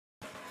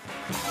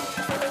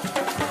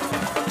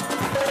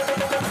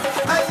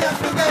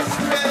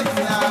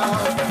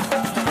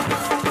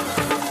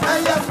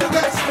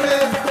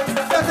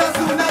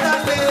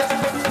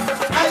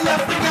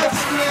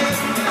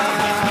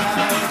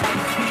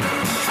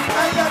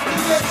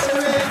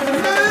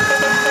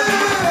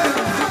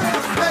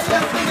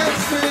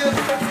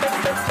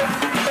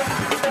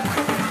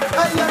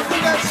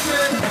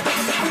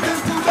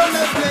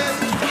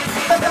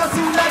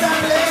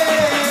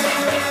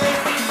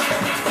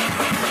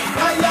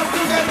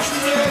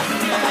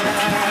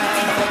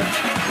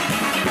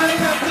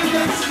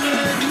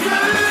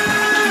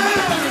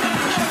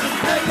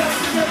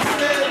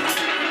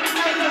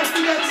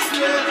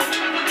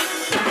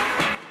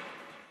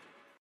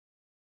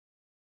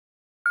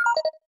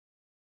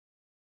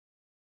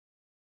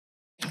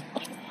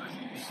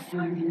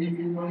I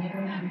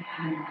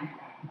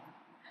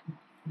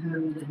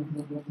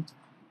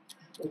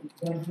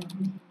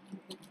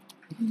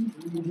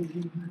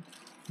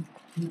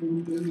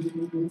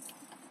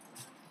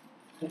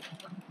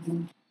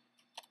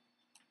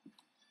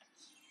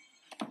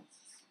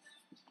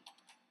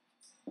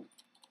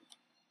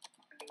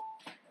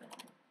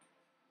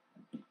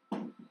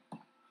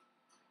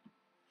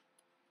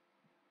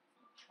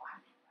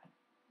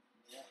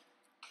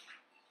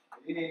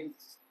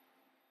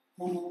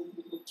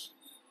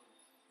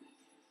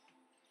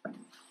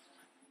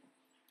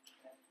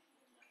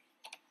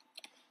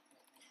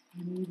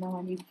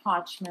need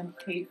parchment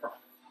paper.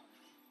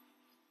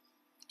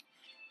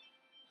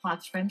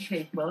 Parchment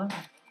paper,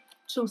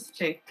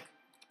 toothpick,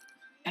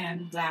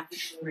 and black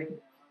string.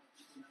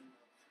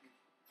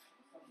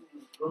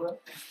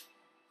 Look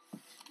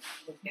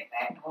at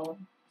that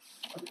home.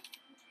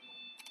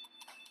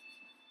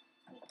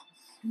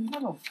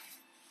 No.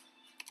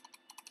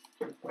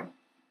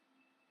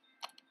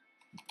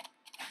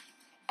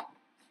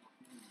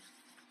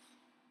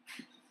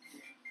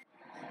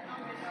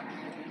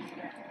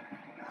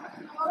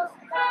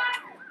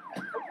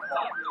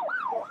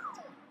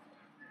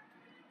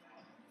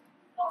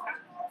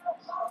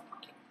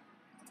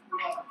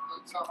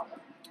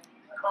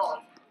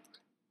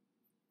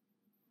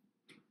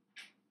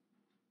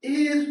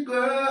 It's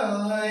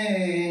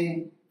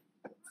growing,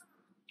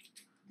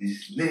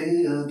 this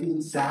love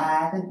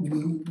inside of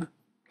me.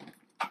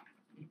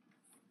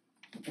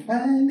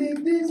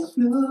 Finding this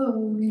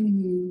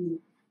flowing,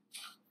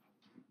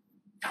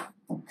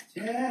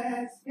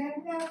 just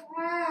can't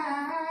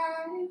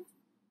hide.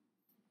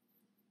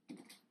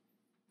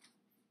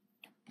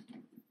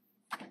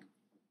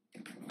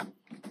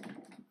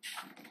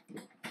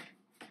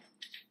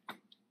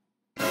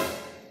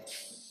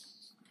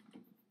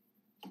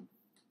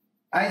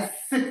 I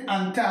sit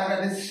and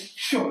tired of this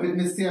shop with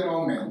Mr.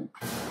 Roman.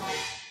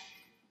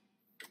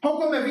 How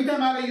come every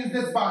time I use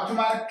this bathroom,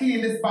 I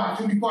clean this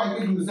bathroom before I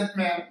can use it,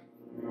 man?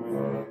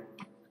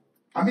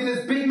 I mean,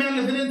 this big man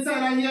living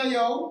inside of here,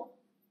 yo.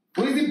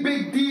 What is the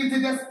big deal to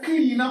just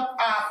clean up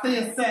after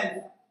yourself?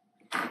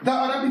 The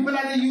other people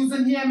that they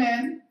using here,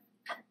 man.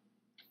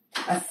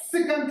 I'm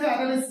sick and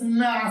tired of this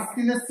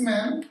nastiness,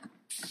 man.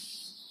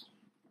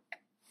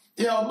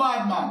 Yo,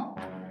 bad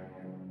man.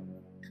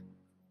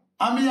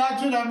 I'm here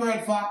to the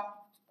word for.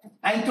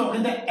 I'm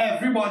talking to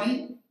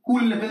everybody who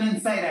living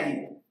inside of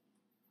here.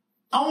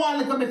 I want a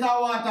little bit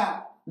of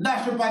water,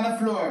 dash up on the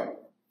floor,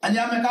 and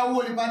you make a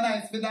whole heap of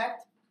nice for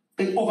that.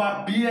 It's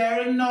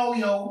overbearing now,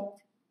 yo.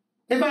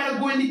 If I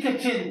go in the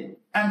kitchen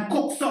and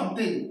cook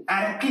something,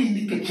 I clean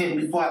the kitchen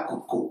before I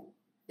cook.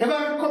 If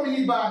I come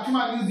in the bathroom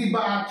and use the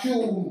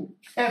bathroom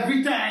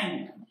every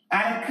time,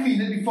 I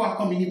clean it before I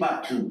come in the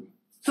bathroom.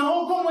 So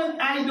how come when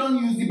I don't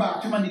use the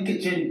bathroom and the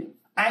kitchen,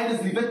 I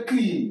just leave it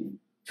clean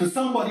so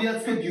somebody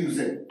else could use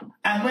it?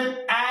 And when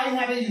I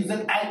had to use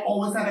it, I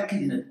always had to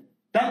clean it.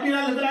 That means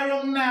I live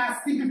around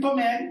nasty people,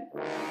 man.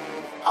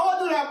 I want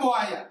to do that,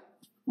 boy.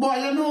 Boy,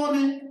 you know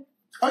me?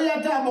 Oh,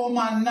 you talk about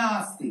man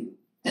nasty.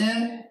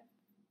 Eh?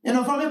 You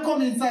know, from me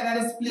come inside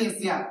of this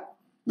place here,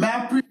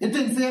 you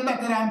think you're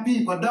better than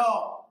people,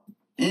 dog.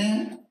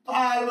 Eh?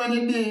 All when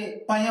you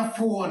day on your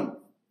phone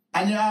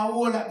and you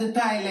hold up the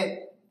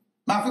toilet,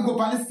 I have to go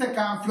up on the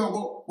second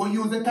floor, go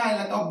use the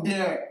toilet up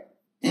there.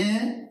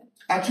 Eh?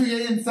 I threw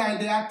you inside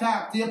there, I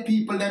talk to your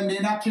people, them there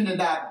in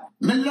Trinidad.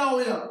 Me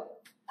love you.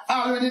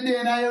 All when you day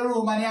in your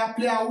room and you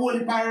play a whole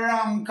heap of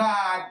wrong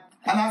card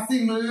and I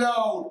sing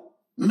loud.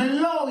 Me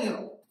love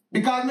you.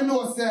 Because me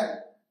know,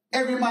 sir,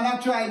 every man I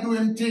try do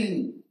him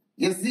thing.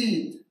 You see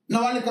it?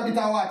 Now a little bit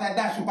of water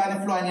dash up on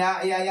the floor and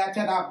you try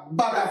to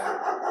bag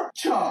of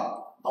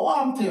sure. I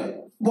want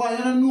you. Boy,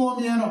 you don't know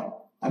me, you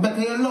know. I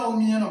better you love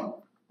me, you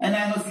know. And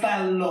I don't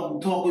start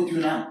love talk with you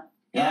now.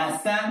 You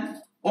understand?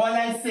 All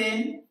I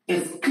say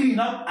is clean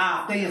up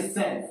after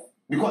yourself.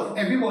 Because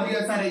everybody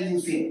else had a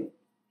use here.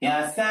 You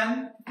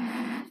understand?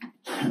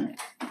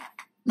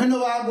 Me know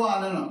what I go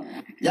on, you know.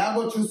 You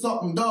go through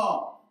something,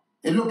 dog.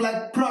 It look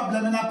like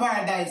problem in a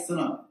paradise, you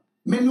know.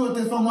 Me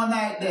notice from one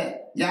night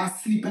there, you're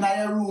sleeping in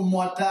your room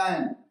more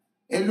time.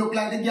 It look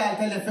like the girl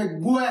tell you to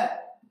go,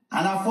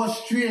 and a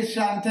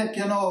frustration take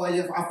you know.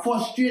 You're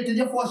frustrated,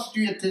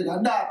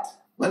 and that.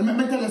 Well,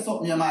 me tell you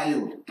something, my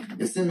you.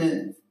 You see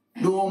me?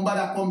 Don't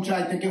bother come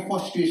try to take your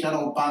frustration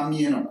out on me,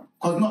 you know.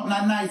 Cause nothing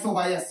nice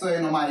over here, so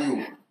you know, my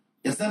you.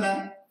 You see me?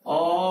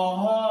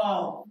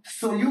 Oh,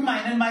 so you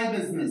minding my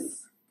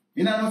business.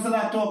 You know, so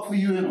that talk for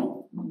you, you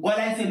know. What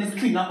I say is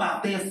clean up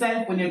after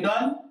yourself when you're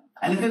done.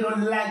 And if you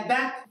don't like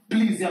that,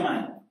 please your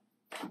mind.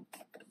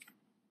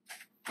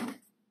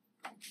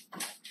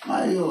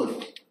 My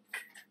youth.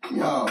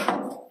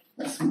 Yo,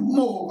 let's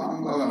move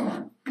on,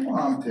 man.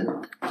 One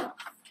thing.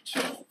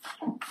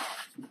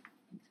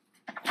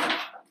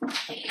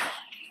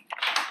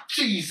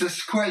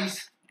 Jesus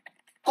Christ.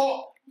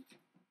 Oh,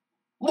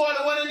 boy,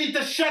 I want to need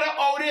to shut up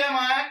out there,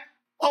 man.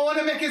 I want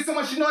to make so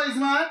much noise,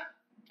 man.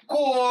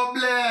 Oh,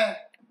 bleh.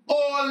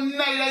 All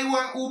night I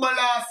worked Uber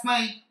last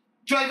night.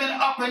 Driving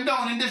up and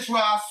down in this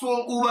raw,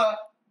 so Uber.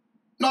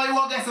 Now you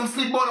won't get some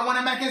sleep out when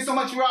I'm making so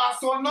much raw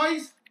soul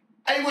noise.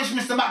 I wish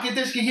Mr.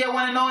 McIntosh could hear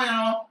one and all, you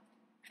know.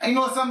 I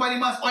know somebody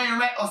must own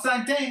rat or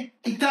something.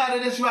 He tired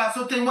of this raw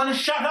soul thing. Wanna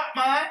shut up,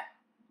 man?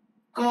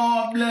 Come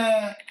on,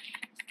 bleh.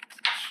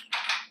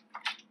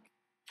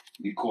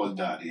 You called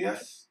Daddy,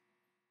 yes?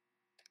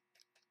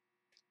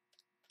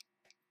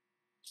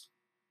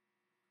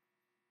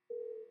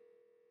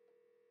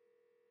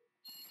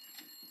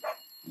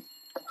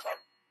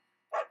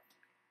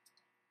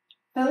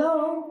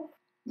 Hello?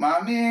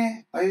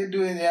 Mommy, how you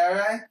doing? You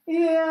alright?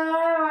 Yeah,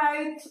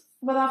 alright.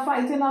 But I'm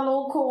fighting a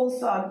little cold,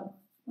 son.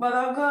 But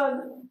I'm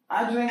good.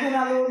 I'm drinking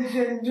a little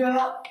ginger.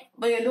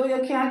 But you know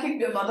you can't keep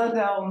your mother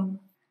down.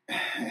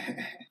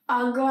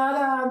 I'm glad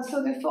I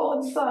answered the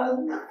phone,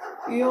 son.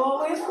 You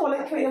always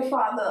calling for your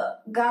father.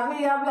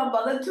 Garvey, you have your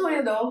mother too,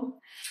 you know.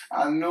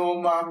 I know,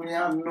 Mommy,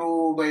 I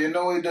know. But you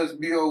know it just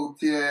be out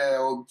here.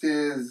 Out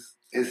there is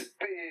space.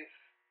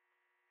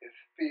 It's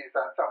space.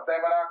 And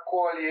sometimes when I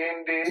call you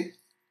in there,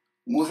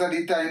 most of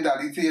the time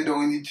Daddy say you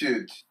down in the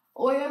church.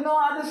 Oh, you know,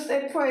 I had to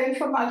stay praying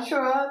for my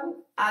children.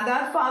 And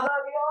that father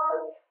of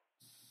yours,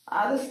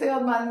 I had to stay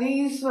on my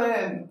knees for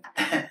him.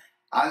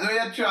 I know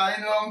you're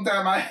trying long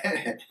time.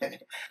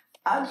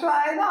 I'm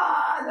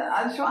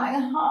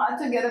trying hard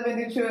to get him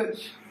in the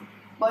church.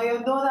 But you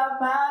know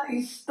that man,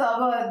 he's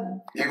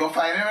stubborn. You go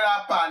find him in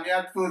that pan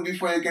at first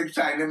before you can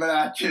find him in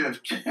that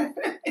church.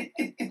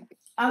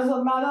 As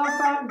a matter of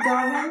fact,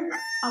 Garvin,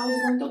 I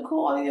was going to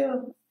call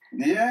you.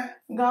 Yeah?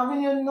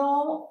 Garvin, you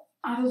know,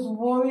 I just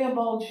worry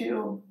about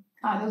you.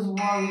 I just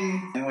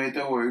worry. Ain't wait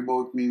to worry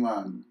about me,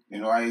 man.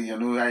 You know, I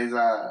is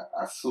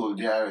a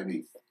soldier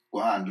already. Go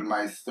handle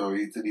my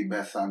story to the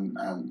best and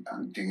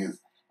thing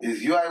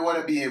is you I want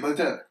to be able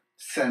to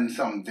send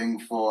something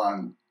for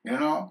and, you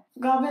know?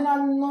 Garvin, I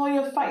know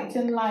you're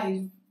fighting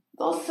life.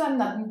 Don't send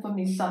nothing for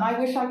me, son. I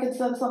wish I could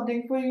send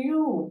something for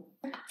you.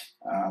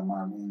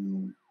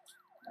 Man,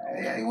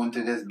 I want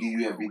to just give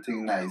you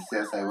everything nice.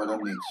 Yes, I want to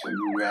make sure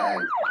you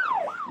right.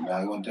 You know,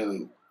 I want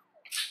to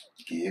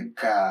give you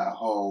car,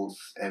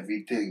 house,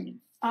 everything.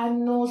 I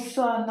know,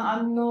 son.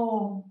 I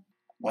know.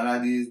 One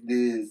of these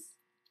days,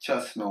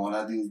 trust me, one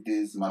of these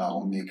days, man, I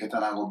will make it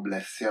and I will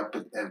bless you up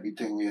with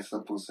everything we're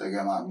supposed to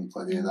get, mommy,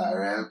 because you're a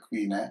real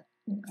queen, eh?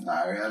 And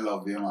I really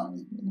love you,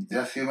 mommy.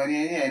 Just see when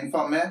you're hearing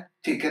from me,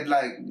 take it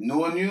like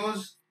no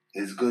news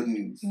is good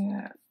news.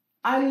 Yeah.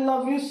 I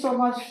love you so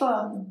much,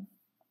 son.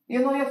 You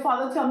know your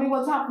father tell me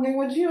what's happening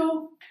with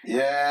you?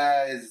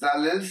 Yeah, it's a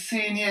little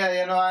scene here,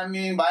 you know what I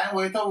mean? But I ain't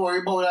wait to worry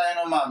about that,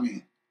 you know,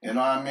 mommy. You know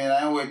what I mean?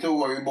 I ain't wait to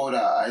worry about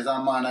that. As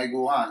a man, I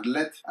go handle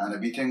it and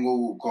everything go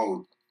work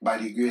out by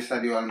the grace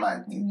of the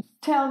Almighty.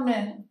 Tell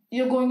me,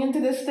 you're going into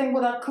this thing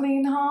with a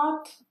clean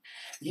heart?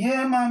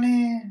 Yeah,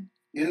 mommy.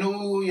 You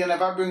know, you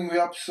never bring me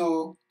up,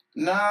 so...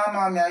 Nah,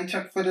 mommy, I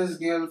check for this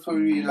girl for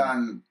real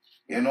and,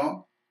 you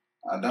know,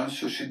 I done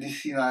show she the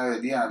scene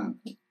already and...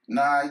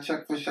 Nah, I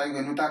check for sure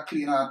with a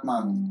clean heart,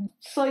 mommy.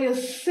 So you're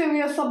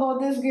serious about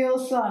this girl,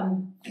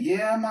 son?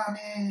 Yeah,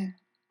 mommy.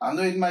 I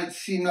know it might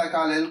seem like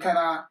a little kind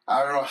of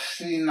a rush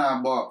scene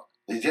now, but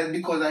it's just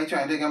because I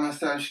trying to get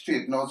myself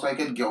straight now so I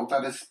can get out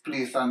of this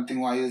place and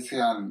thing while you're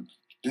here and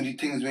do the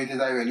things where it is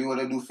I really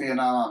want to do for you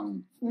now,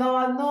 mommy. No,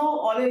 I know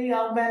all of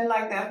young men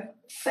like that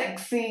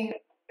sexy,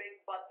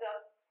 big butt,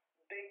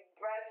 big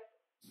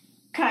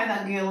breast kind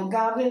of girl.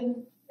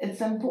 Garvin, it's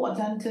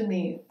important to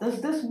me.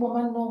 Does this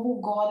woman know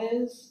who God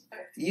is?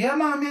 Yeah,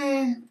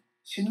 mommy.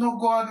 She know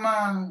God,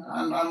 man.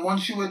 And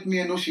once she with me,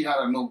 you know she had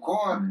to know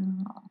God.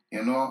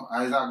 You know,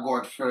 I was a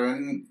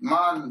God-fearing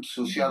man,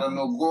 so she had to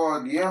know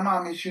God. Yeah,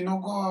 mommy, she know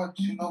God.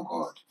 She know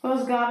God.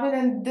 First, Garvin,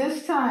 and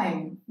this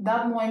time,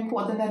 that's more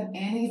important than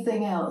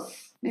anything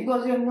else.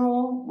 Because, you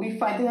know, we're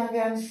fighting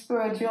against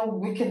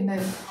spiritual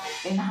wickedness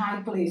in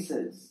high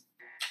places.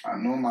 I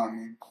know,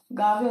 mommy.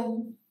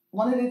 Garvin,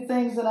 one of the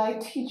things that I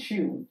teach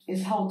you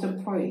is how to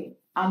pray.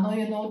 I know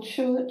you know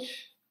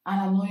church,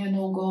 and I know you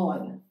know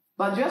God.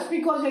 But just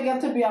because you get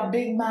to be a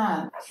big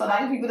man, so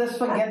that people just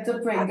forget to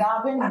pray.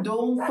 Garvin,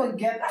 don't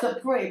forget to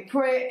pray.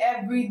 Pray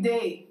every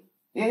day.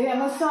 You hear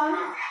me,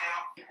 son?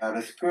 I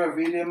just pray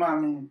every day,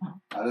 mommy.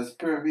 I just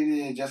pray every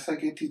day, just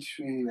like you teach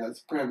me. I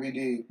just pray every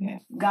day. Yeah.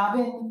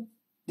 Garvin,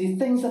 the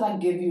things that I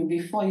give you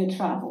before you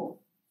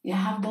travel, you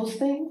have those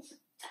things?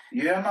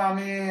 Yeah,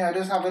 mommy. I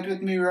just have it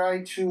with me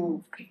right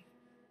through.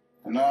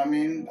 You know what I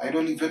mean? I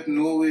don't leave it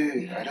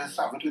nowhere. I just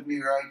have it with me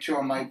right through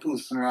on my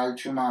person, right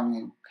through,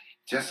 mommy.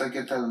 Just like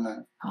you tell me.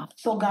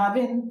 So,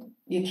 Garvin,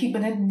 you're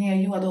keeping it near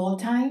you at all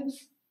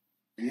times?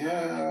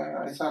 Yeah,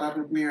 I just have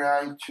it with me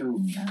right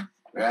through.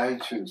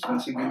 Right through.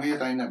 Since you give me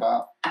it, I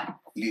never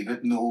leave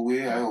it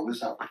nowhere. I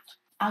always have it.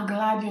 I'm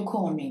glad you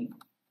called me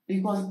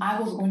because I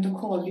was going to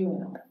call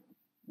you.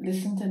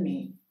 Listen to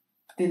me.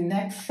 The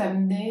next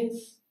 7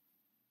 days,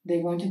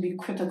 they're going to be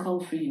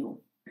critical for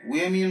you. What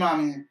do you mean,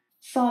 mommy?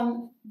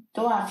 Son,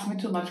 don't ask me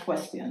too much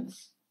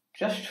questions.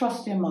 Just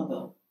trust your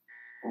mother.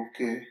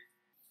 Okay.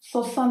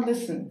 So, son,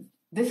 listen.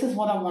 This is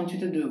what I want you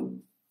to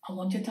do. I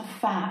want you to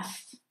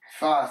fast.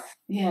 Fast?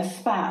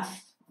 Yes,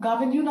 fast.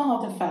 Garvin, you know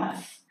how to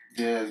fast.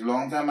 Yes,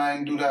 long time I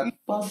didn't do that.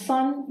 Well,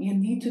 son, you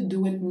need to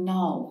do it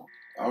now.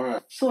 All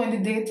right. So in the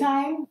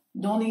daytime,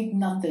 don't eat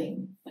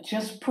nothing.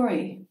 Just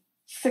pray.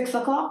 6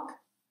 o'clock,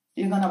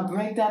 you're going to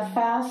break that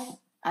fast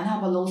and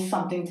have a little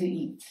something to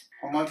eat.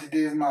 How much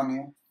days,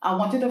 mommy? I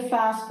want you to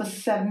fast for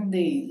 7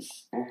 days.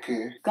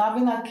 Okay.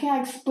 Garvin, I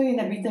can't explain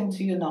everything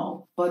to you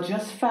now, but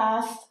just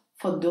fast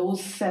for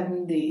those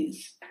 7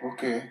 days.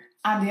 Okay.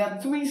 And there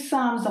are 3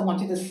 psalms I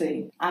want you to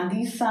say. And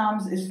these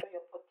psalms is for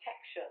your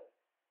protection.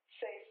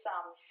 Say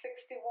Psalm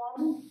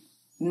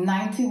 61,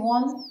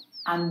 91,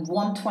 and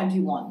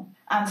 121.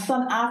 And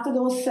son, after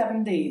those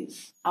 7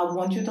 days, I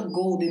want you to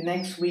go the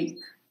next week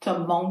to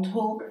Mount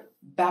Hope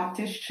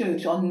Baptist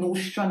Church on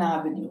Nostrand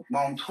Avenue.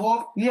 Mount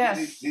Hope?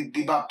 Yes.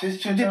 The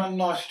Baptist Church on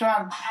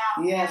Nostrand?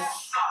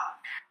 Yes.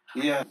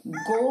 Yeah.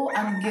 Go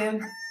and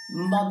give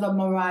Mother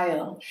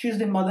Mariah, she's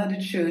the mother of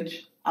the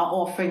church, an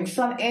offering.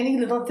 Son, any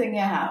little thing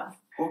you have.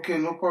 Okay,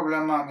 no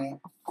problem, mommy.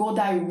 Go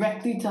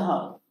directly to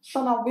her.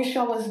 Son, I wish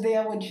I was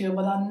there with you,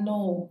 but I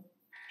know.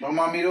 No,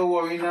 mommy, don't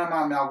worry now,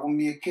 mommy. I will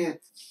make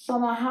it.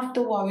 Son, I have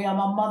to worry. I'm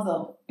a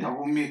mother. I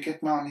will make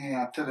it, mommy.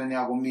 I'm telling you,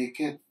 I will make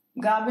it.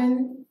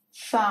 Garvin,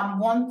 Psalm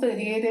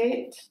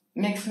 138:8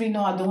 makes me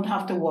know I don't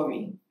have to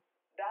worry.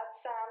 That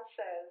psalm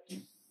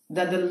says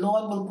that the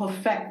Lord will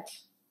perfect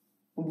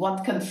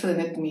what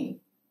concerneth me.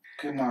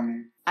 Okay,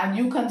 mommy. And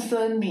you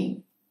concern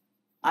me.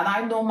 And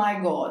I know my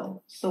God,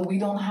 so we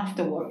don't have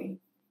to worry.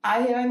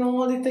 I hear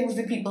all the things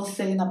the people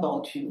saying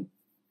about you.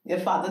 Your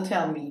father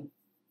tell me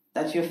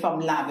that you're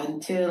from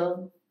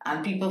Laventille,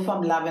 and people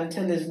from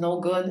Laventille is no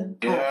good.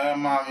 Yeah,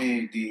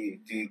 mommy.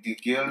 The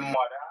girl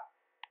mother,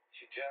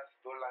 she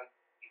just don't like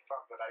the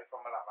fact that I'm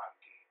from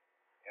Laventille,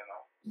 you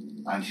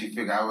know. And she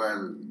figure,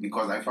 well,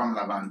 because I'm from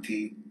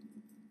Laventille,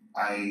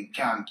 I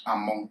can't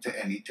amount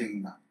to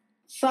anything now.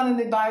 Son, in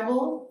the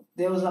Bible,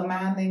 there was a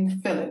man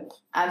named Philip.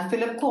 And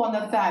Philip called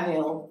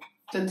Nathanael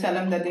to tell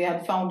him that they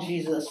had found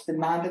Jesus, the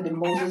man that the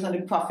Moses and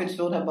the prophets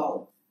wrote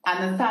about.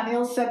 And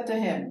Nathanael said to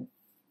him,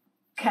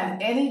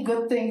 can any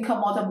good thing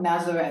come out of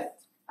Nazareth?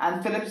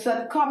 And Philip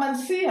said, come and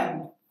see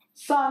him.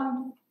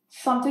 Son,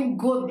 something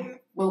good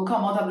will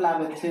come out of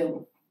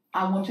Laventille.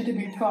 I want you to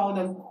be proud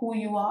of who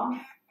you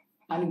are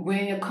and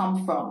where you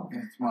come from.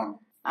 Yes, Mom.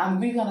 And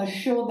we're going to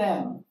show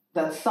them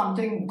that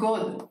something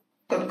good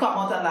could come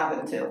out of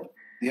Laventille.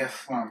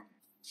 Yes, Mom.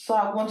 So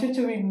I want you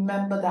to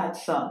remember that,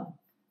 son.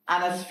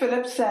 And as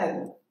Philip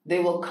said, they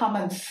will come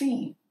and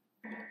see.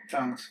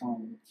 Thanks,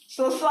 Mom.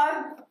 So,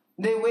 son,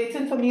 they're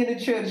waiting for me in the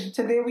church.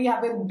 Today we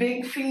have a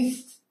big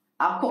feast.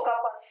 I'll cook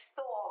up a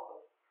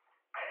stove.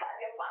 And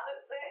your father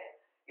said,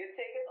 you're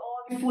taking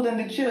all the food in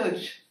the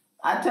church.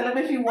 I tell him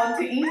if you want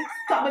to eat,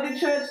 come in the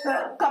church,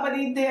 come and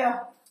eat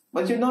there.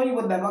 But you know you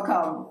would never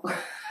come.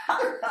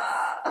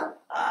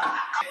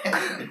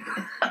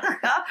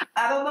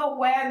 I don't know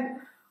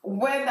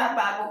when that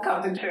man will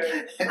come to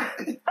church.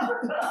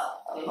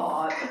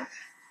 Lord.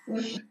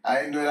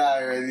 I know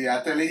that already.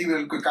 I tell you, he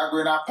will quick go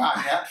in a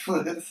pan at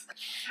first.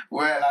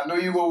 Well, I know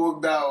you go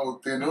work that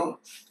out, you know.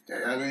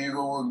 I know you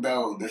go work that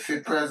out. The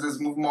sit presses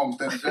move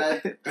mountains,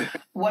 right?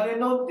 Well, you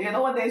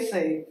know what they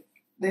say?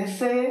 They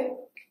say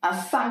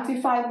a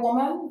sanctified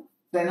woman,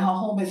 then her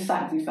home is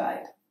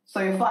sanctified. So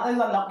your father is a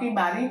lucky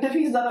man. Even if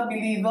he's not a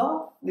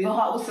believer, your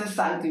house is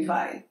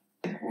sanctified.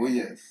 Oh,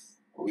 yes.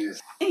 Oh,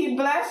 yes. He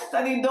blessed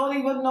and he don't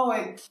even know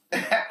it.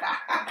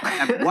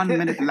 Have 1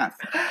 minute left.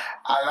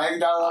 I like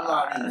that one,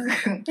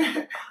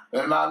 Mommy.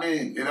 Well,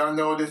 Mommy, you don't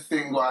know this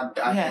thing, but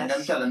I think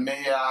them telling me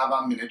you have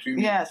a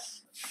military.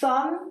 Yes.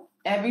 Son,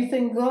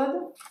 everything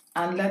good,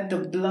 and let the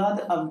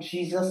blood of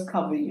Jesus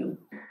cover you.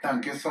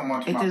 Thank you so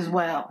much, It Mommy. is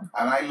well.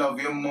 And I love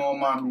you more,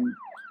 Mommy.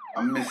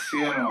 I miss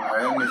you,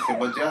 I miss you.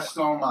 But just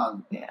know,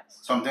 man, Yes.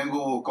 something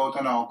go work out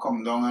and I'll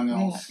come down and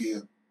I'll see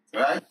you.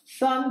 Right?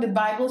 Son, the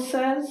Bible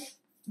says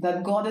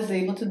that God is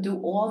able to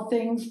do all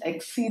things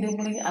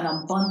exceedingly and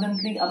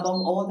abundantly above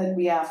all that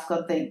we ask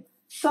or think.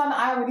 Son,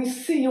 I already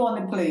see you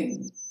on the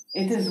plane.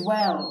 It is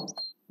well.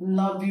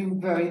 Love you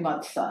very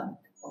much, son.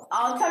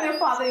 I'll tell your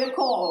father you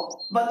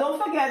call, but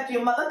don't forget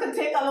your mother can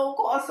take a little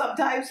call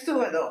sometimes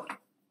too, you know.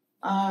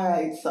 All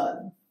right,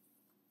 son.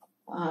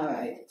 All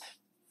right.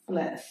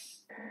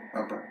 Bless.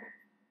 Okay.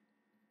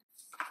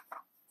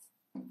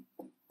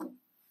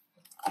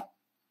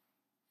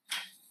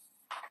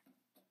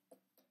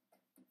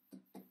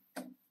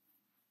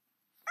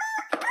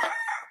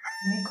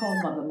 Let me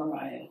call Mother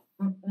Mariah.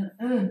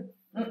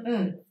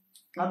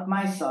 Not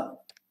my son.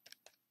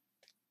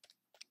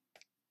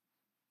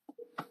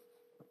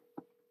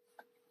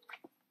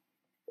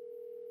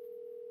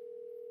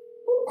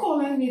 Who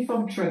calling me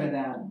from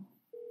Trinidad?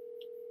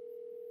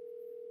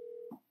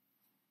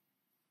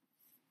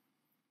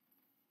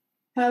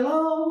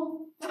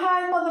 Hello?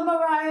 Hi, Mother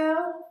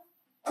Mariah.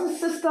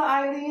 Sister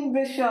Eileen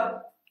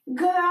Bishop.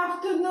 Good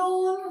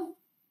afternoon.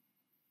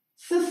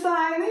 Sister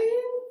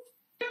Eileen?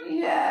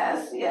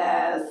 Yes.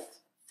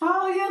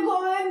 How are you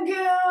going,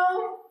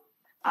 girl?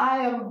 I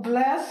am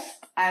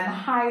blessed and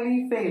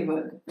highly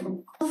favored.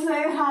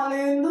 Say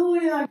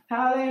hallelujah,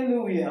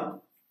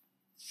 hallelujah.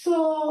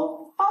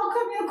 So, how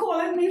come you're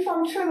calling me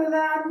from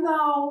Trinidad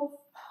now,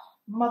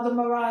 Mother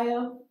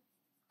Mariah?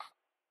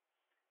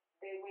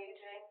 They're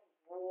waging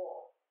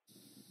war.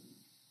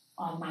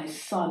 On my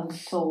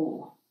son's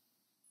soul.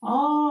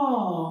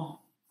 Oh,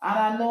 and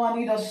I know I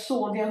need a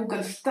soldier who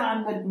can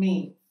stand with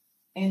me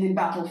in the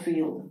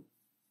battlefield.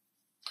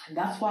 And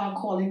that's why I'm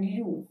calling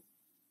you.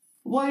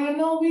 Well, you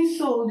know, we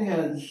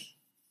soldiers,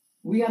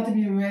 we have to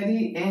be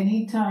ready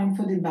any time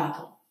for the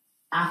battle.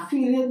 I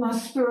feel it in my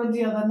spirit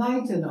the other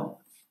night, you know.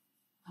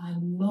 I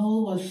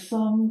know it was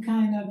some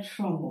kind of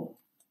trouble.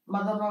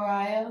 Mother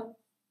Mariah,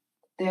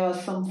 there are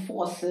some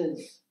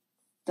forces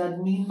that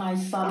mean my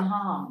son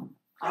harm.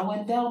 I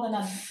went down and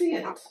I see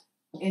it.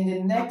 In the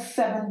next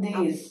 7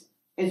 days,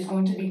 it's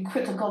going to be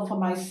critical for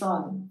my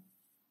son.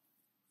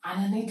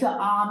 And I need to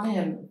arm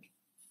him.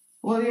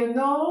 Well, you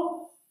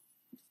know,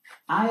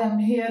 I am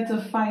here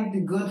to fight the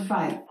good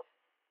fight.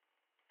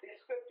 The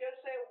scriptures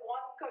say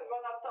one could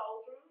run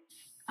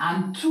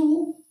 1,000. And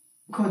 2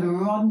 could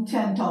run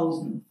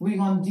 10,000. We're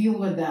going to deal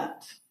with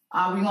that.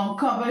 And we're going to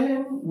cover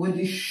him with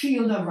the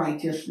shield of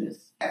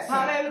righteousness. Yes, sir.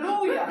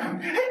 Hallelujah.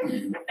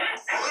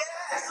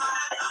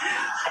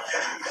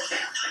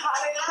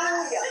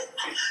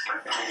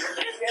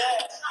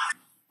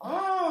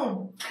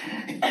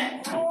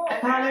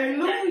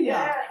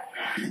 Hallelujah.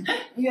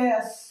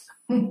 Yes.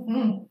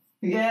 Hallelujah.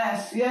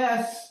 Yes.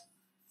 Yes.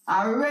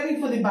 I'm ready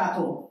for the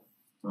battle.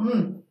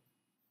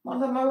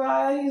 Mother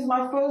Mariah, he's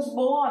my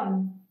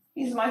firstborn.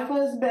 He's my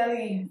first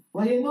belly.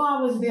 Well, you know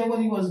I was there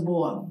when he was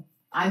born.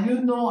 And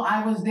you know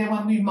I was there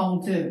when we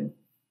mounted him.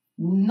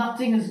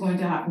 Nothing is going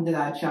to happen to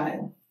that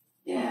child.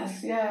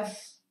 Yes.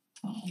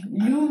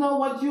 You know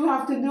what you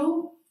have to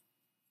do,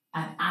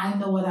 and I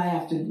know what I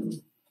have to do.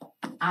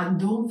 And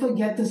don't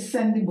forget to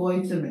send the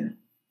boy to me,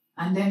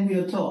 and then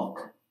we'll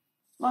talk.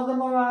 Mother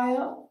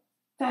Mariah,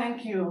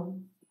 thank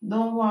you.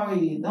 Don't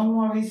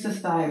worry,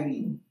 Sister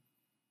Irene.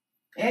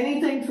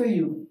 Anything for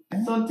you.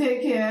 So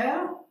take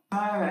care.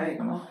 All right,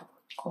 I'm gonna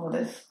call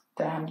this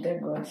damn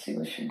Deborah and see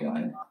what she's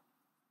doing.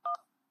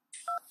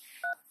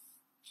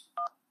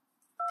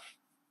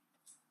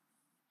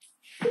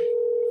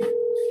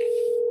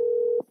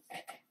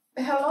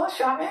 Hello,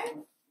 Shami.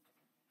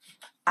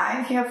 I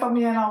ain't hear from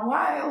you in a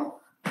while.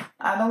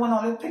 I don't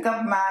want to pick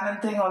up man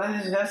and thing, or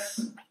is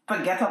just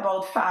forget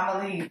about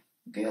family.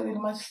 Girl,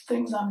 much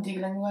things I'm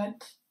dealing with.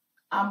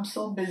 I'm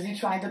so busy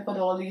trying to put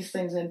all these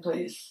things in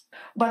place.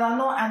 But I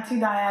know Auntie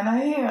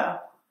Diana here.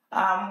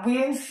 We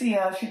didn't see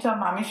her. She told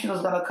Mommy she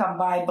was going to come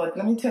by, but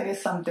let me tell you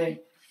something.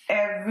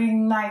 Every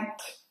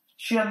night,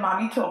 she and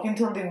Mommy talking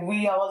till the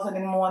wee hours in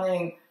the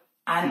morning,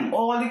 and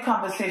all the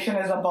conversation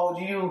is about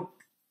you.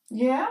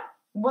 Yeah?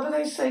 What are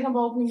they saying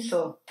about me,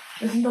 sir?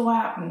 Listen to what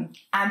happened.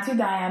 Auntie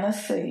Diana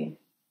say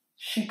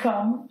she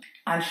come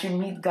and she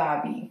meet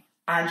Garvey.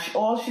 And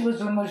all she was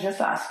doing was just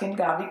asking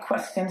Garvey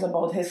questions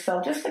about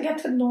himself, just to get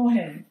to know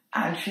him.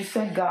 And she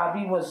said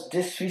Garvey was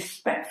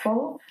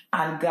disrespectful,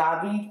 and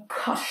Garvey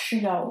cussed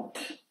she out.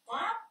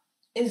 What?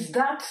 Is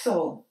that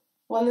so?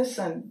 Well,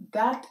 listen,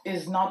 that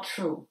is not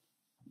true.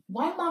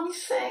 Why Mommy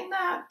saying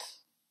that?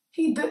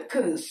 He did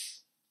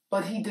curse,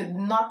 but he did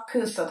not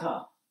curse at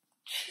her.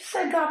 She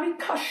said Garvey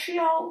cussed she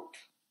out.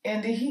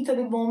 In the heat of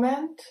the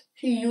moment,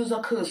 he used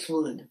a curse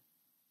word.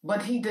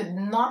 But he did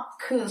not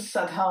curse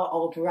at her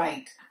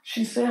outright.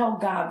 She said how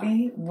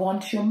Garvey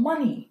wants your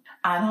money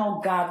and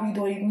how Garvey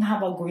don't even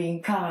have a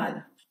green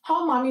card.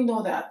 How Mommy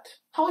know that?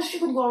 How she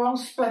could go around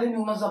spreading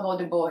rumors about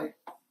the boy?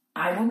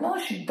 I don't know.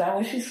 That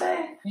what she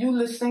said. You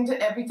listening to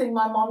everything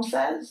my mom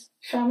says?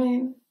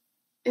 Charmaine,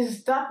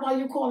 is that why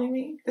you calling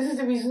me? This is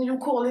the reason you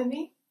calling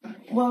me?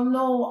 Well,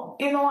 no.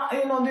 You know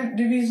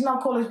the reason I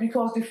call is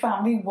because the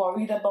family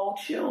worried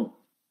about you.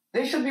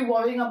 They should be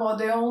worrying about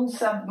their own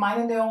self,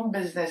 minding their own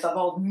business.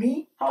 About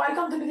me? How I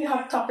come to be the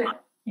hot topic?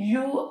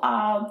 You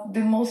are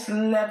the most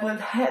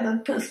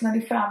level-headed person in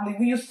the family.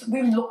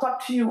 We look up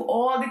to you.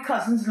 All the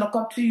cousins look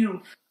up to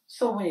you.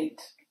 So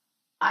wait.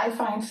 I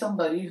find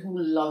somebody who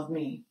love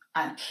me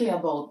and care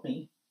about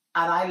me.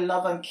 And I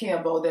love and care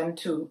about them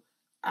too.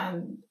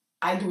 And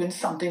I doing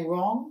something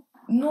wrong?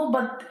 No,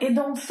 but it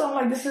don't sound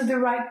like this is the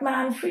right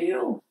man for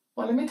you.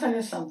 Well, let me tell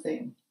you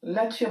something.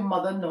 Let your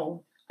mother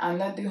know. And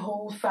let the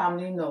whole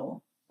family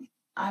know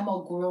I'm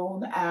a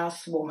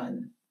grown-ass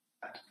woman.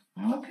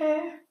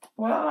 Okay.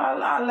 Well,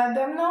 I'll let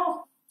them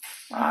know.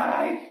 All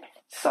right.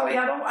 Sorry,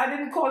 I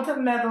didn't call to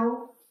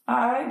meddle.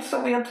 All right.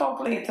 So we'll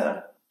talk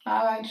later.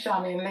 All right,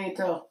 Charmaine,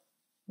 later.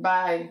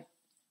 Bye.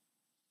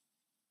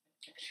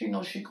 She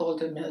knows she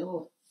called to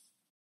meddle.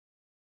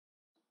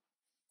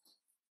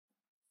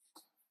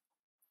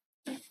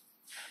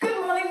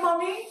 Good morning,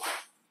 Mommy.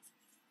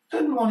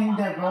 Good morning,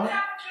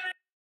 Deborah.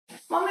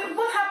 Mommy,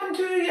 what happened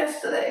to you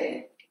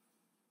yesterday?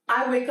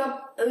 I wake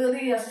up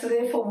early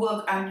yesterday for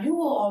work and you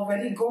were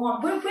already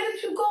gone. Where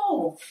did you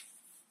go?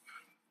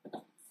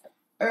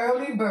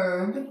 Early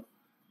bird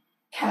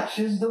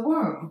catches the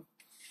worm.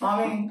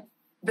 Mommy,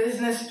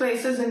 business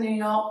places in New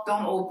York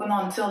don't open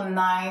until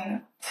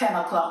 9, 10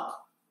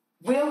 o'clock.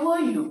 Where were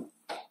you?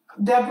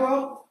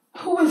 Deborah,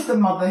 who is the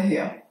mother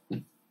here?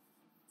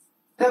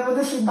 Deborah,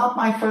 this is not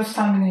my first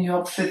time in New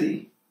York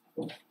City.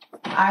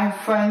 I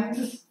have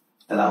friends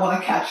that I want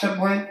to catch up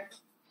with.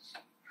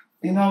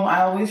 You know,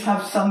 I always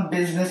have some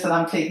business that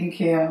I'm taking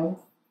care of.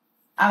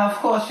 And of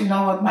course, you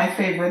know what my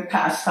favorite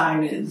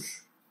pastime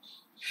is?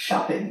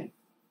 Shopping.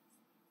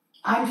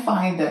 I'm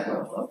fine,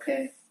 Deborah,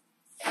 okay?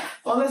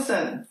 Well,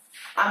 listen,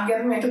 I'm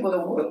getting ready to go to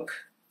work.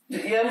 You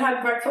haven't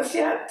had breakfast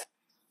yet?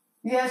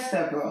 Yes,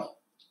 Deborah.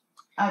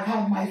 I've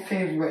had my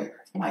favorite,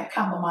 my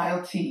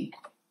chamomile tea.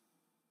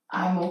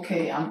 I'm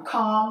okay. I'm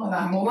calm and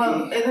I'm okay.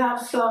 Well, it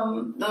has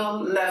some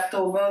little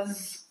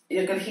leftovers.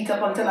 You can heat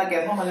up until I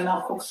get home and then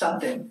I'll cook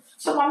something.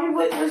 So, Mommy,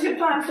 what's your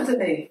plan for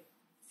today?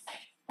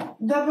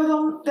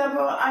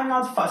 Deborah, I'm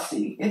not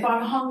fussy. If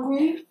I'm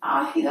hungry,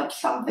 I'll heat up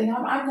something.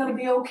 I'm going to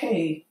be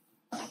okay.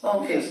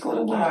 Okay, let's go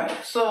to work. All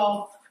right.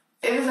 So,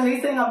 if there's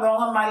anything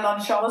wrong on my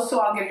lunch hour,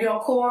 so I'll give you a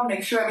call,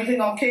 make sure everything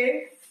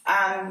okay,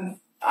 and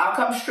I'll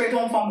come straight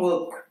home from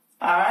work.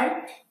 All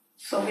right?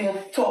 So we'll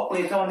talk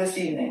later on this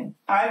evening.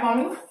 All right,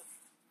 Mommy?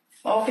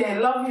 Okay,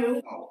 love you.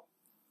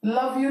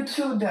 Love you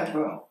too,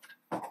 Deborah.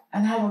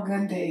 And have a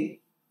good day.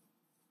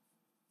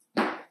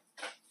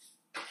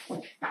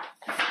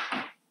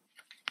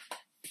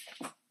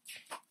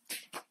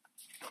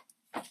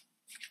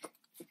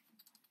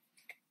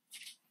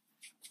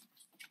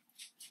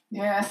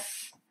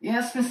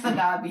 Yes, Mr.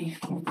 Garvey.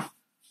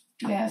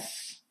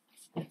 Yes.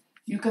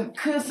 You can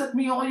curse at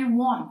me all you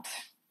want.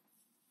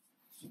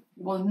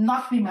 You will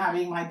not be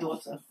marrying my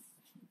daughter.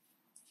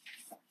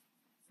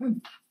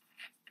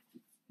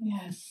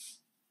 Yes.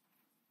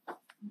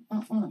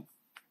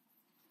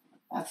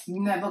 That's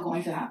never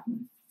going to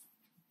happen.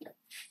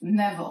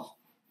 Never.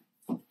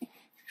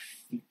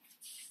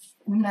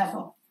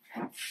 Never.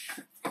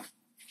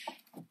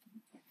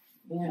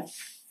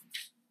 Yes.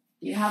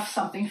 We have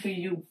something for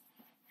you,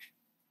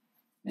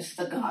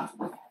 Mr.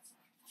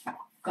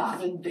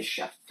 Garvin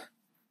Bishop.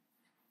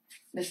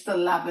 Mr.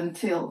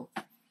 Laventille,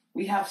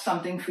 we have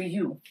something for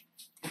you.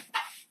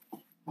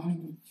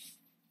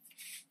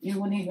 You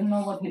wouldn't even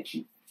know what hit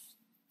you.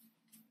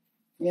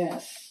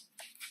 Yes.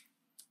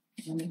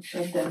 Let me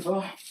show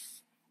Deborah.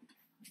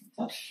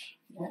 Touch.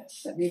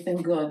 Yes, everything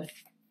good.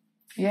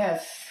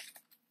 Yes.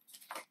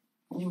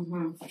 As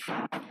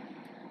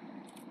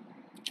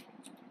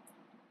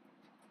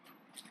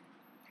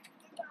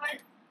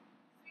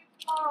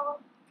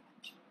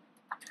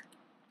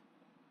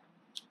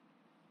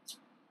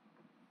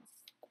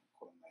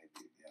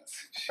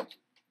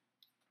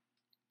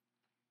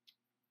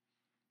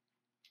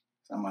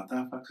a matter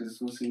of fact,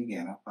 it's also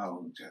again a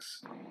power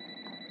just.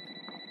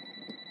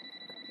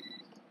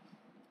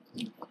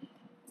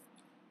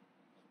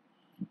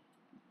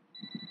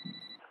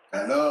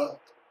 Hello?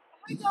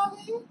 Hi,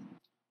 darling.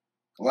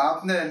 What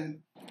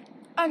happening?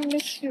 I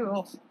miss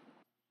you.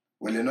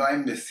 Well, you know I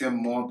miss you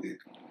more, babe.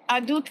 I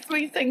do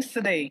 3 things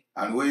today.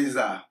 And where is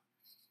that?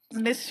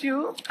 Miss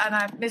you, and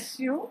I miss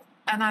you,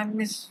 and I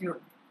miss you.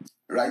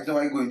 Right now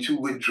I'm going through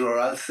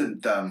withdrawal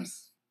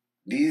symptoms.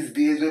 These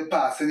days we're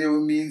passing you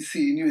with me and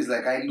seeing you is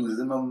like I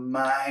losing my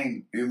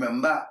mind.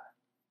 Remember?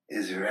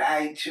 It's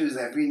right, choose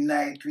every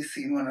night we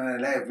see one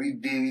another, every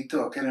day we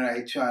talking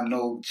right you and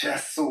now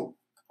just so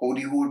how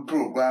the whole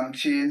program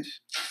changed.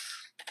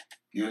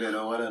 You don't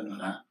know what I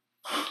know,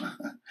 huh?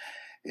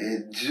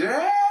 It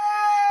dread.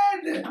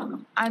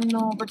 I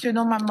know, but you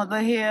know my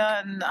mother here,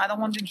 and I don't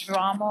want the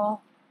drama.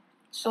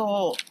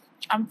 So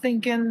I'm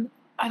thinking,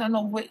 I don't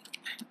know,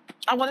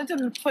 I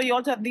wanted for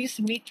y'all to at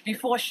least meet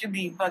before she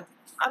leave, but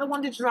I don't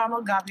want the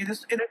drama, Gabby.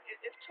 It's too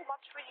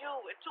much for you.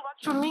 It's too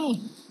much for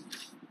me.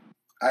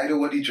 I don't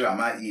want the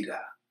drama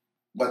either.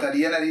 But at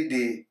the end of the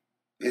day,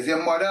 it's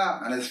your mother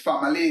and his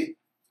family.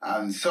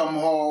 And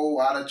somehow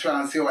I had to try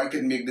and see how I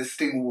can make this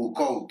thing work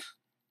out.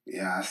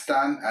 You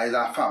understand? I is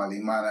a family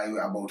man, I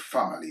about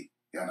family.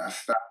 You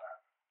understand?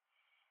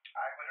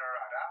 I would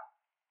rather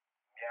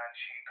me and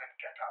she could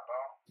get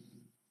about.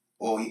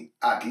 Or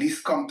at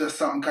least come to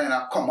some kind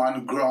of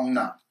common ground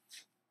now.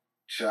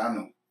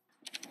 Sure.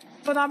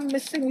 But I'm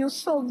missing you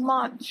so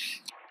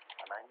much.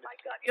 My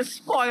God, you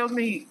spoil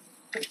me.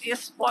 You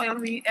spoil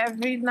me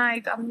every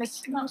night. I'm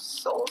missing you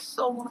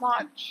so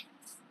much.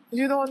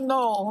 You don't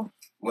know.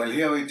 Well,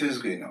 here it is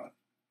going on.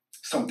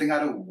 Something had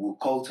to work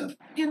out.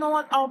 You know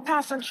what? I'll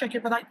pass and check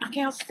it, but I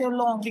can't stay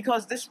long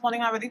because this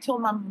morning I already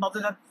told my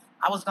mother that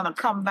I was going to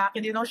come back.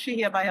 And, you know, she's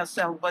here by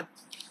herself. But,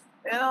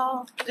 you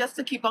know, just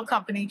to keep her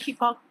company, keep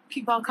her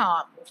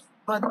calm.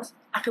 But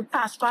I could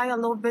pass by a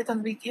little bit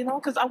and, you know,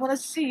 because I want to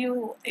see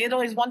you. You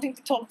know, it's one thing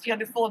to talk to you on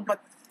the phone,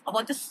 but I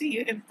want to see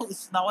you in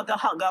person. I want to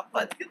hug up.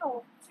 But, you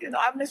know,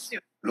 I miss you.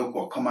 Look,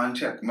 well, come and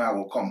check me. I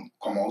will come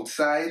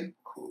outside.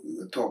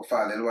 We'll talk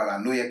for a little while. I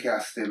know you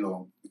can't stay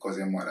long because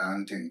your mother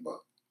and thing, but...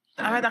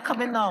 All right, I'm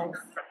coming now. All right.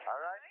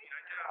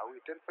 I'm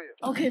waiting for you.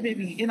 Okay,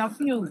 baby. Enough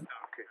for you. Okay.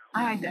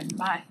 All right, then.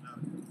 Bye.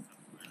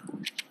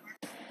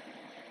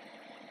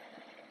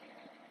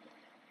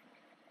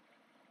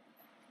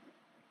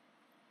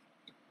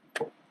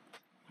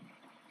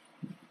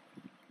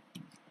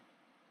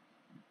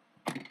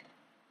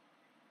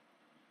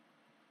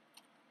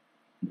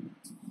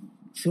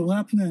 So what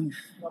happening?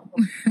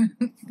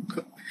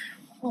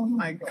 Oh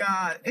my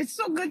God. It's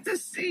so good to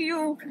see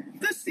you.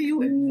 To see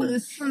you in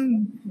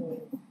person.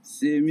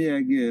 Same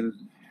here, girl.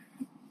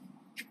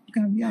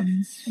 Garvey, I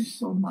miss you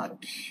so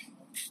much.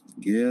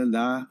 Girl,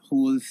 that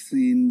whole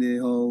scene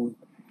there, how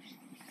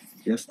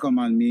just come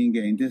on me and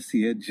getting to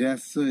see it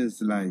just so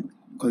it's like,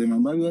 because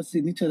remember we were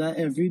seeing each other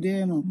every day,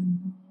 you know?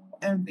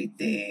 Every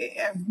day,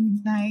 every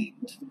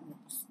night.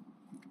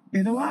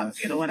 You know what?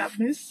 You know what I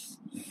miss?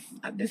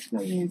 I miss my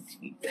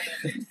roti.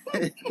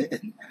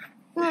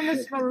 I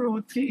miss my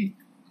roti.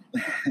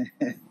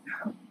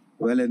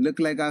 Well, it looked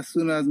like as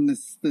soon as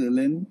Miss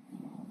Sterling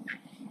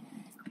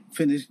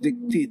finished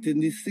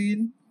dictating the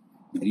scene,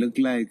 it looked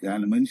like,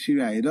 and when she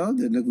ride out,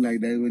 it looked like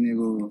that when you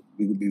go,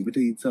 we could be able to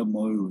eat some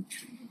more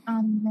roti.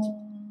 Oh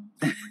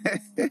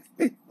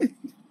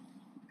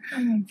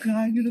my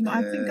God, you know,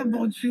 I think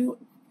about you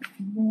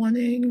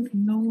morning,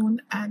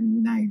 noon,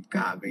 and night,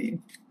 Garvey.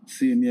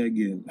 Same here,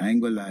 girl. I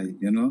ain't gonna lie,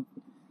 you know?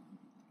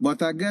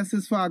 But I guess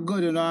it's for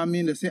good, you know what I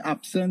mean? They say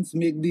absence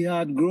make the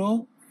heart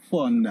grow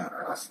fonder.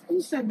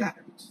 Who said that?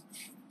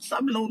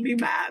 Some lonely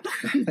man.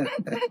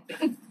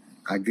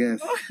 I guess.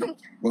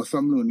 Or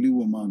some lonely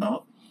woman.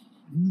 Oh.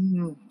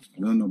 I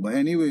don't know. But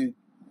anyway.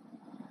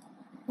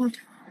 But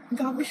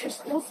Garvey, she's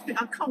supposed to be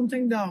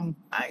counting down.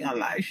 I ain't gonna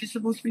lie. She's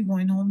supposed to be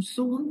going home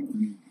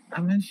soon.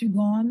 And when she's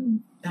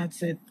gone,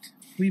 that's it.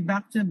 We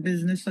back to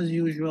business as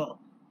usual.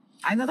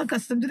 I'm not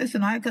accustomed to this,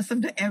 and I'm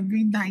accustomed to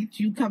every night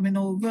you coming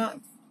over,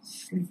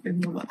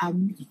 sleeping over. I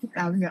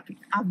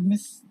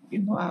miss, you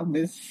know, I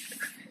miss.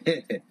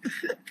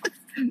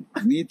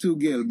 Me too,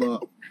 girl,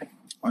 but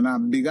on a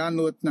bigger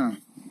note now,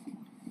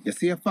 you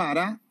see your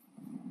father?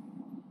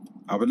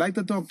 I would like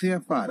to talk to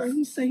your father. Well,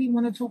 he said he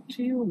want to talk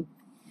to you.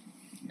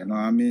 You know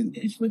what I mean?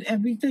 It's with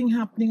everything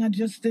happening,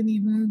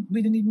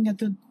 we didn't even get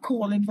to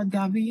call him, but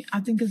Garvey, I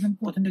think it's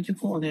important that you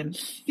call him.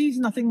 He's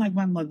nothing like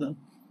my mother.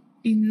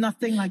 He's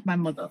nothing like my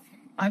mother.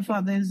 My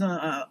father is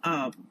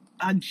a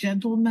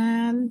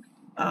gentleman,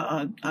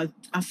 a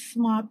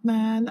smart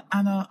man,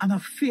 and a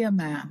fair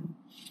man.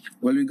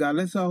 Well,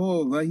 regardless of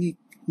however he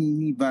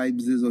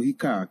vibes is or he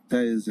character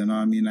is, you know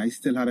what I mean, I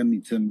still had to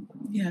meet him.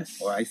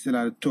 Yes. Or I still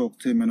had to talk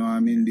to him, you know what I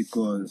mean,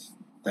 because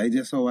that's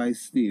just how I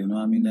stay, you know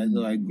what I mean, that's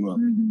how I grew up.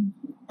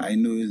 I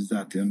know is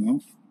that, you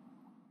know,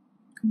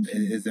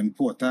 it's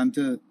important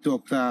to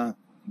talk to a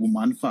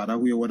woman father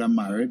who you would have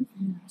married.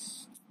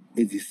 Yes.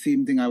 It's the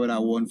same thing I would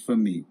have want for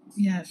me.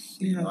 Yes.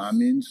 You know what I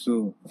mean?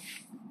 So,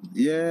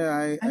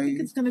 yeah, I think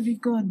it's going to be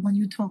good when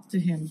you talk to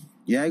him.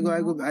 Yeah,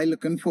 I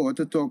looking forward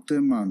to talk to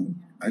him,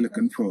 man. I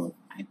looking forward.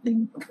 I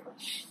think,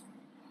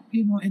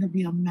 you know, it'll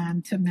be a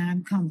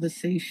man-to-man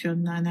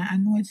conversation, and I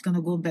know it's going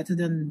to go better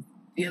than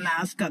your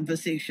last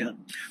conversation.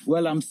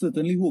 Well, I'm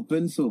certainly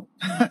hoping so.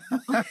 I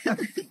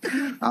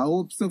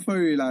hope so for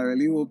real. I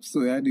really hope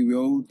so. Yeah, the way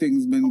how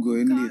things been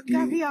going lately.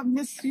 Garvey, I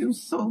miss you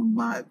so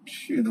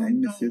much. You I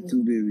miss you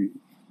too, baby.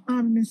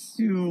 I miss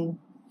you.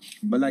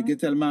 But like you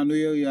tell me, I know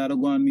you had to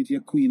go and meet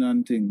your queen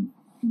and thing.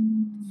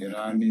 You know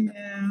what I mean?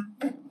 Yeah.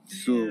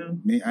 So,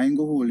 I ain't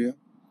go hold you.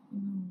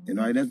 You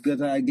know, I'm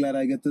glad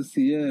I get to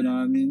see you, you know what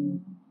I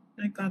mean?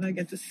 I'm glad I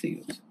get to see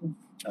you too.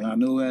 And I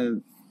know,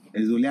 well,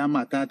 it's only a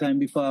matter of time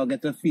before I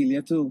get to feel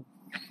you too.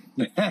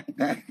 But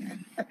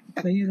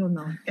you don't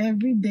know.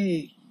 Every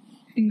day,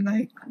 feel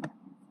like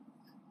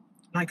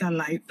a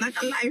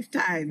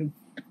lifetime.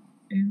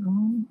 You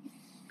know?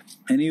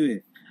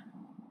 Anyway,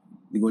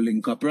 we go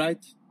link up,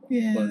 right?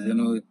 Yeah. Because, you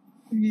know,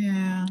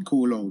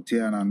 cool out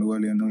here, and I know,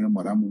 you know, your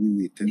mother will be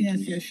waiting.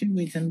 Yes, she's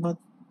waiting, but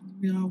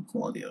we'll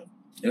call you.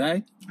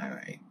 Right? All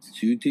right.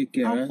 So you take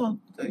care, right?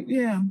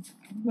 Yeah,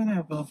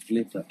 whatever.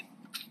 Later.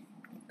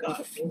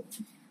 God.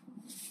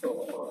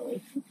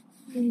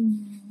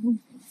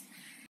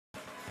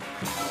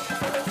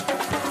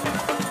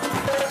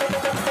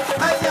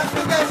 I have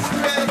to get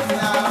straight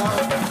now.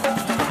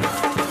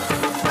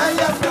 I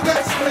have to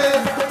get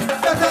straight.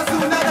 Better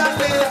sooner than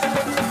late.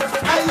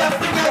 I have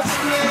to get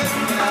straight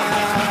now.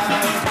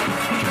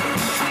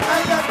 I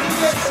have to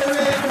get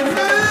straight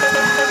now.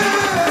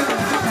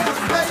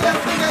 I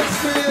have to get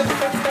straight.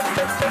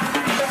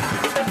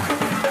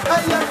 I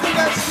have to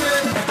get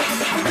straight.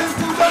 It is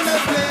too on the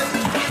plate.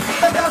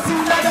 Better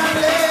sooner than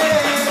late.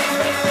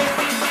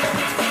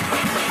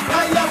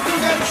 I have to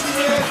get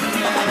straight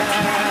now.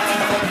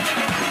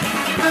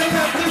 I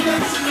have to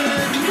get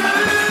straight now.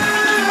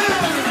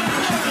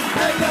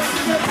 I have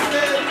to get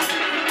straight.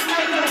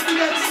 I have to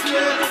get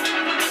straight.